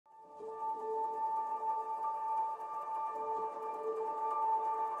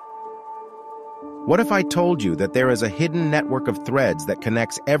What if I told you that there is a hidden network of threads that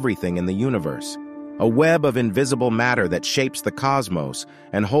connects everything in the universe? A web of invisible matter that shapes the cosmos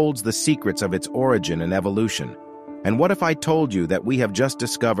and holds the secrets of its origin and evolution. And what if I told you that we have just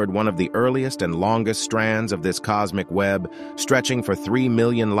discovered one of the earliest and longest strands of this cosmic web, stretching for 3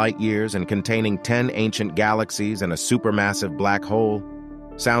 million light-years and containing 10 ancient galaxies and a supermassive black hole?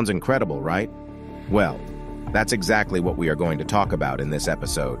 Sounds incredible, right? Well, that's exactly what we are going to talk about in this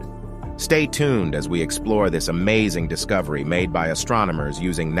episode. Stay tuned as we explore this amazing discovery made by astronomers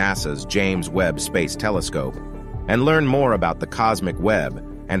using NASA's James Webb Space Telescope and learn more about the cosmic web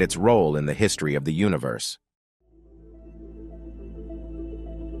and its role in the history of the universe.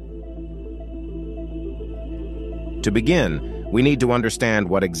 To begin, we need to understand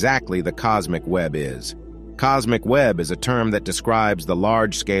what exactly the cosmic web is. Cosmic web is a term that describes the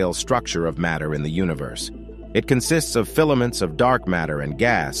large-scale structure of matter in the universe. It consists of filaments of dark matter and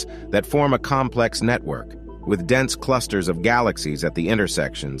gas that form a complex network, with dense clusters of galaxies at the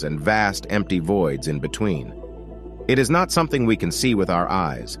intersections and vast empty voids in between. It is not something we can see with our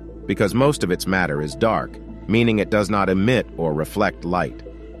eyes, because most of its matter is dark, meaning it does not emit or reflect light.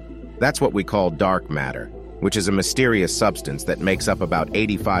 That's what we call dark matter, which is a mysterious substance that makes up about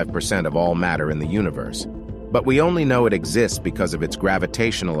 85% of all matter in the universe. But we only know it exists because of its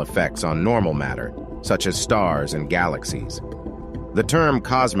gravitational effects on normal matter, such as stars and galaxies. The term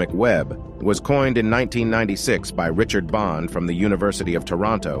cosmic web was coined in 1996 by Richard Bond from the University of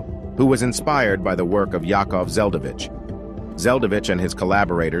Toronto, who was inspired by the work of Yakov Zeldovich. Zeldovich and his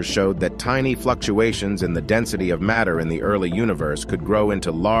collaborators showed that tiny fluctuations in the density of matter in the early universe could grow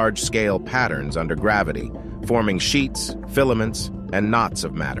into large-scale patterns under gravity, forming sheets, filaments, and knots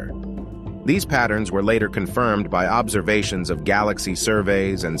of matter. These patterns were later confirmed by observations of galaxy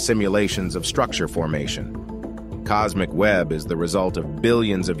surveys and simulations of structure formation. Cosmic web is the result of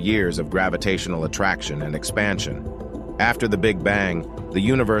billions of years of gravitational attraction and expansion. After the Big Bang, the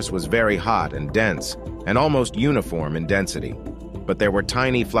universe was very hot and dense, and almost uniform in density. But there were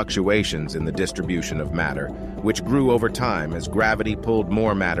tiny fluctuations in the distribution of matter, which grew over time as gravity pulled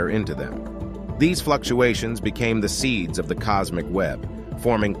more matter into them. These fluctuations became the seeds of the cosmic web,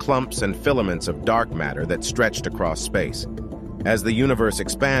 forming clumps and filaments of dark matter that stretched across space. As the universe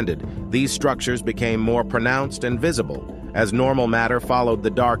expanded, these structures became more pronounced and visible, as normal matter followed the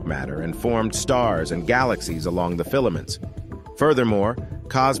dark matter and formed stars and galaxies along the filaments. Furthermore,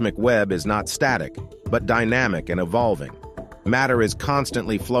 cosmic web is not static, but dynamic and evolving. Matter is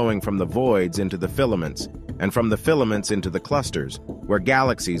constantly flowing from the voids into the filaments, and from the filaments into the clusters, where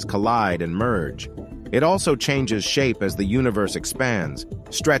galaxies collide and merge. It also changes shape as the universe expands,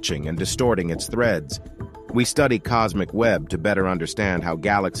 stretching and distorting its threads. We study cosmic web to better understand how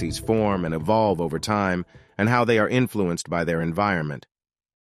galaxies form and evolve over time and how they are influenced by their environment.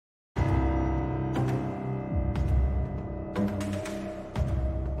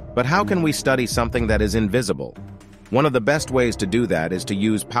 But how can we study something that is invisible? One of the best ways to do that is to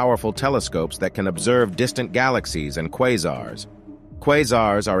use powerful telescopes that can observe distant galaxies and quasars.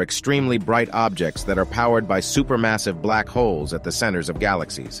 Quasars are extremely bright objects that are powered by supermassive black holes at the centers of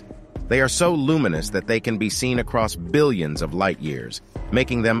galaxies. They are so luminous that they can be seen across billions of light-years,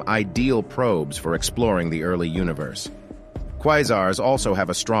 making them ideal probes for exploring the early universe. Quasars also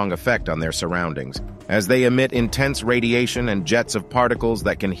have a strong effect on their surroundings, as they emit intense radiation and jets of particles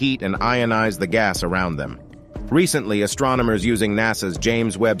that can heat and ionize the gas around them. Recently, astronomers using NASA's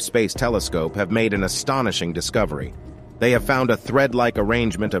James Webb Space Telescope have made an astonishing discovery. They have found a thread-like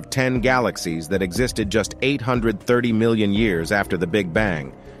arrangement of 10 galaxies that existed just 830 million years after the Big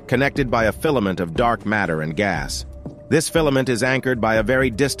Bang, connected by a filament of dark matter and gas. This filament is anchored by a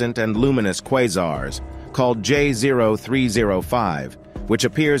very distant and luminous quasars, called J0305, which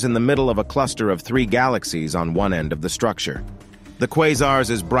appears in the middle of a cluster of 3 galaxies on one end of the structure. The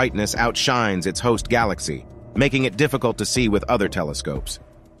quasar's brightness outshines its host galaxy, making it difficult to see with other telescopes.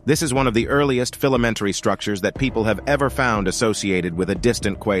 This is one of the earliest filamentary structures that people have ever found associated with a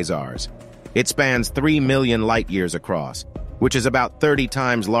distant quasars. It spans 3 million light-years across, which is about 30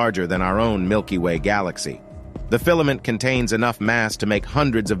 times larger than our own Milky Way galaxy. The filament contains enough mass to make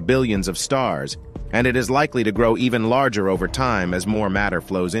hundreds of billions of stars, and it is likely to grow even larger over time as more matter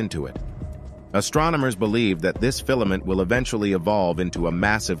flows into it. Astronomers believe that this filament will eventually evolve into a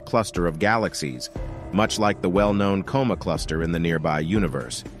massive cluster of galaxies, much like the well-known Coma cluster in the nearby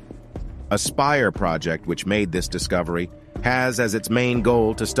universe. A Spire project which made this discovery has as its main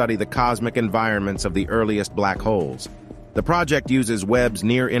goal to study the cosmic environments of the earliest black holes. The project uses Webb's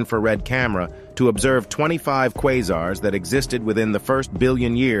near-infrared camera to observe 25 quasars that existed within the first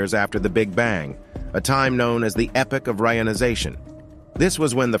billion years after the Big Bang, a time known as the Epoch of Reionization. This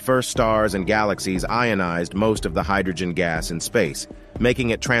was when the first stars and galaxies ionized most of the hydrogen gas in space, making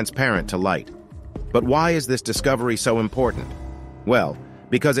it transparent to light. But why is this discovery so important? Well,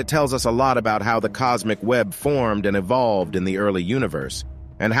 because it tells us a lot about how the cosmic web formed and evolved in the early universe,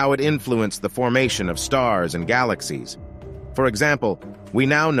 and how it influenced the formation of stars and galaxies. For example, we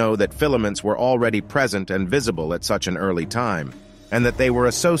now know that filaments were already present and visible at such an early time, and that they were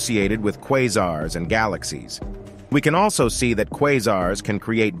associated with quasars and galaxies. We can also see that quasars can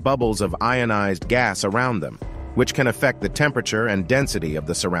create bubbles of ionized gas around them, which can affect the temperature and density of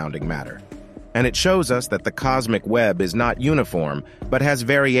the surrounding matter. And it shows us that the cosmic web is not uniform, but has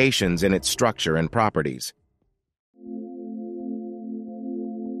variations in its structure and properties.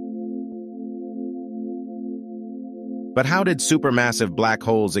 But how did supermassive black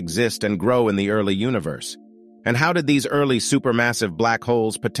holes exist and grow in the early universe? And how did these early supermassive black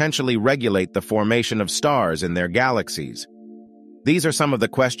holes potentially regulate the formation of stars in their galaxies? These are some of the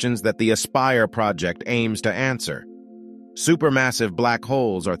questions that the ASPIRE project aims to answer. Supermassive black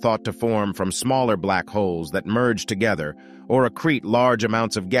holes are thought to form from smaller black holes that merge together or accrete large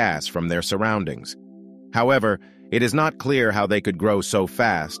amounts of gas from their surroundings. However, it is not clear how they could grow so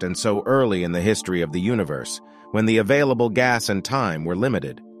fast and so early in the history of the universe, when the available gas and time were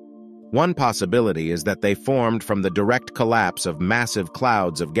limited. One possibility is that they formed from the direct collapse of massive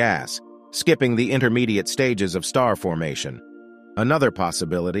clouds of gas, skipping the intermediate stages of star formation. Another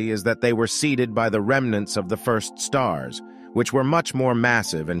possibility is that they were seeded by the remnants of the first stars, which were much more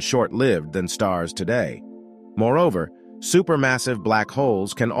massive and short-lived than stars today. Moreover, supermassive black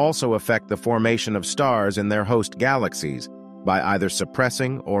holes can also affect the formation of stars in their host galaxies by either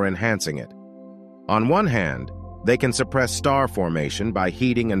suppressing or enhancing it. On one hand, they can suppress star formation by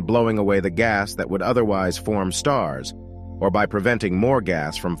heating and blowing away the gas that would otherwise form stars, or by preventing more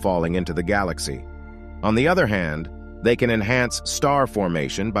gas from falling into the galaxy. On the other hand, they can enhance star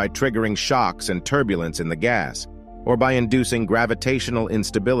formation by triggering shocks and turbulence in the gas, or by inducing gravitational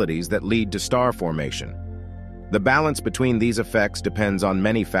instabilities that lead to star formation. The balance between these effects depends on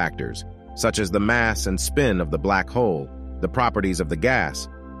many factors, such as the mass and spin of the black hole, the properties of the gas,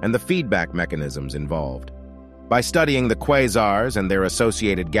 and the feedback mechanisms involved. By studying the quasars and their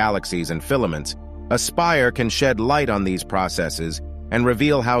associated galaxies and filaments, ASPIRE can shed light on these processes and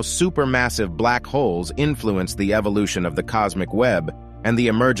reveal how supermassive black holes influence the evolution of the cosmic web and the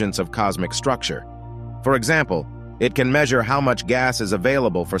emergence of cosmic structure. For example, it can measure how much gas is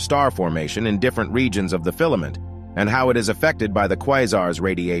available for star formation in different regions of the filament and how it is affected by the quasar's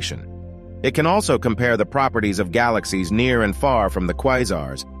radiation. It can also compare the properties of galaxies near and far from the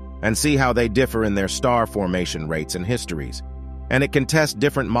quasars and see how they differ in their star formation rates and histories. And it can test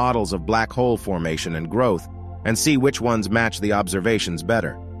different models of black hole formation and growth and see which ones match the observations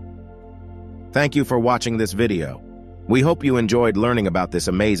better. Thank you for watching this video. We hope you enjoyed learning about this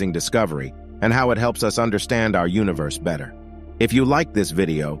amazing discovery and how it helps us understand our universe better. If you liked this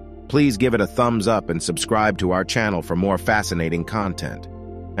video, please give it a thumbs up and subscribe to our channel for more fascinating content.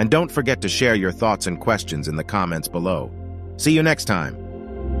 And don't forget to share your thoughts and questions in the comments below. See you next time.